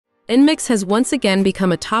Nmixx has once again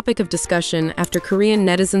become a topic of discussion after Korean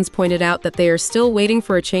netizens pointed out that they are still waiting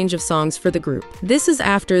for a change of songs for the group. This is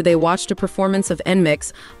after they watched a performance of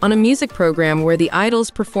Nmixx on a music program where the idols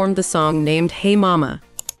performed the song named Hey Mama.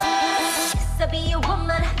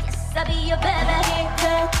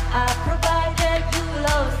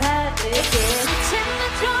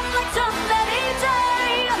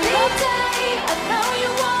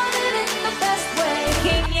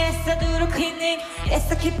 Yes,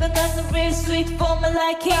 I keep it nice and real sweet for my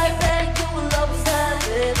liking. Then you will always have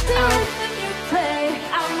it. When you play,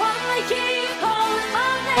 I wanna keep calling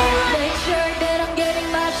my name. Make sure that I'm getting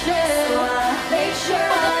my share. So make sure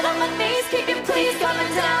that on my knees, keep it please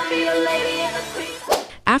coming down, be a lady and a queen.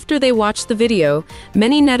 After they watched the video,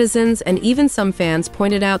 many netizens and even some fans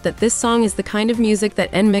pointed out that this song is the kind of music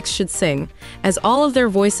that Nmixx should sing, as all of their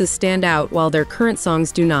voices stand out while their current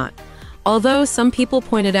songs do not. Although some people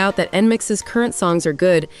pointed out that Nmixx's current songs are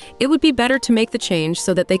good, it would be better to make the change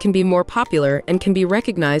so that they can be more popular and can be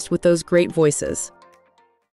recognized with those great voices.